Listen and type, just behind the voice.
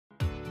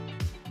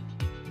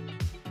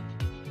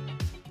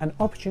an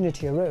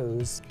opportunity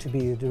arose to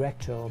be the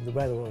director of the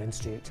Weatherall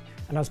Institute.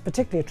 And I was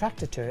particularly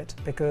attracted to it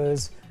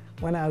because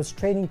when I was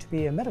training to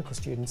be a medical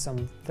student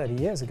some 30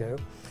 years ago,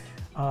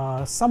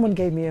 someone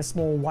gave me a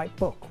small white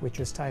book which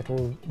was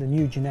titled The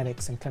New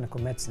Genetics in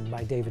Clinical Medicine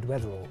by David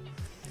Weatherall.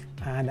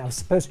 And I was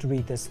supposed to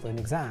read this for an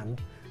exam,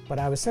 but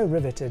I was so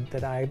riveted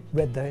that I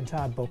read the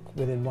entire book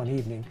within one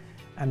evening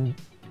and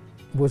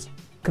was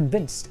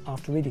convinced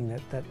after reading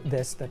it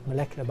that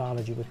molecular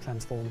biology would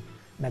transform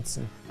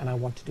medicine, and I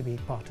wanted to be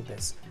part of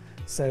this.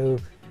 So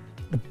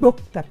the book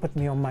that put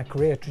me on my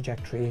career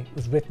trajectory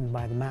was written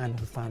by the man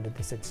who founded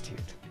this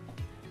institute.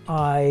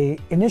 I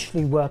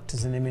initially worked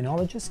as an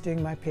immunologist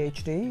doing my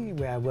PhD,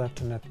 where I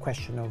worked on a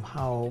question of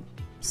how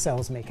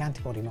cells make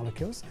antibody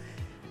molecules.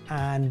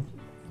 And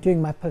during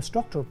my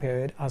postdoctoral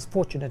period, I was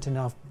fortunate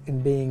enough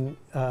in being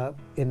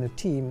in a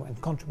team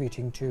and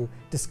contributing to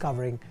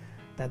discovering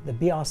that the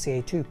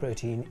BRCA2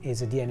 protein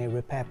is a DNA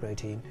repair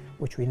protein,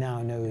 which we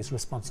now know is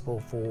responsible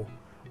for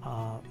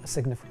a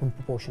significant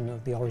proportion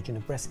of the origin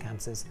of breast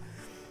cancers.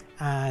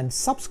 And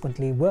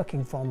subsequently,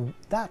 working from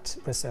that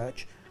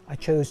research, I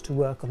chose to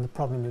work on the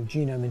problem of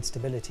genome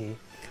instability.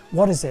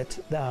 What is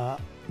it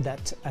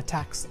that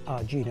attacks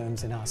our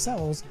genomes in our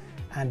cells,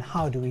 and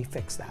how do we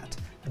fix that?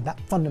 And that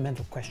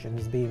fundamental question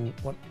has been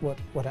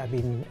what I've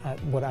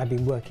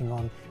been working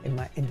on in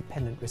my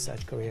independent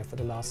research career for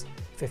the last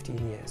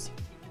 15 years.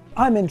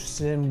 I'm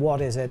interested in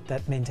what is it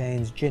that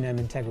maintains genome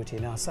integrity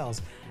in our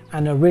cells,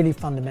 and a really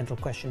fundamental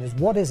question is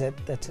what is it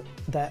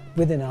that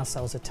within our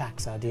cells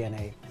attacks our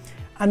DNA?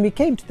 And we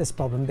came to this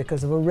problem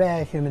because of a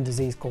rare human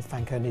disease called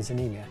Fanconi's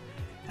anemia.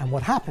 And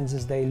what happens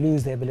is they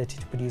lose their ability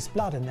to produce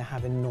blood, and they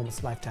have an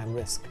enormous lifetime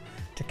risk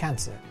to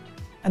cancer.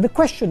 And the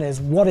question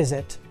is, what is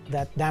it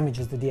that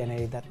damages the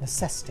DNA that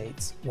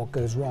necessitates what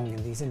goes wrong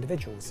in these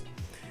individuals?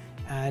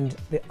 And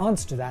the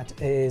answer to that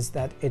is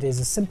that it is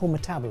a simple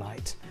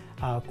metabolite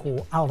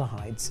called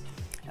aldehydes.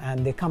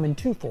 And they come in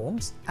two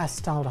forms: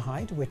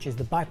 acetaldehyde, which is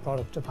the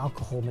byproduct of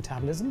alcohol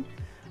metabolism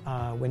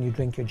when you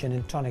drink your gin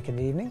and tonic in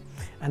the evening.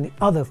 And the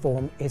other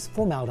form is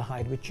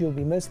formaldehyde, which you'll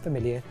be most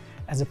familiar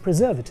as a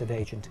preservative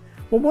agent.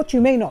 Well, what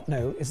you may not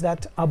know is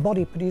that our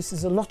body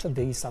produces a lot of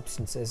these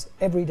substances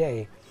every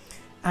day.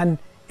 And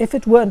if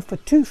it weren't for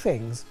two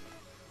things,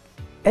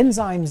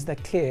 enzymes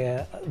that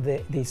clear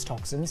these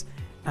toxins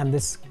and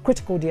this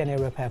critical DNA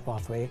repair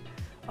pathway,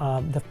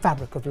 the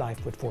fabric of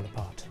life would fall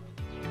apart.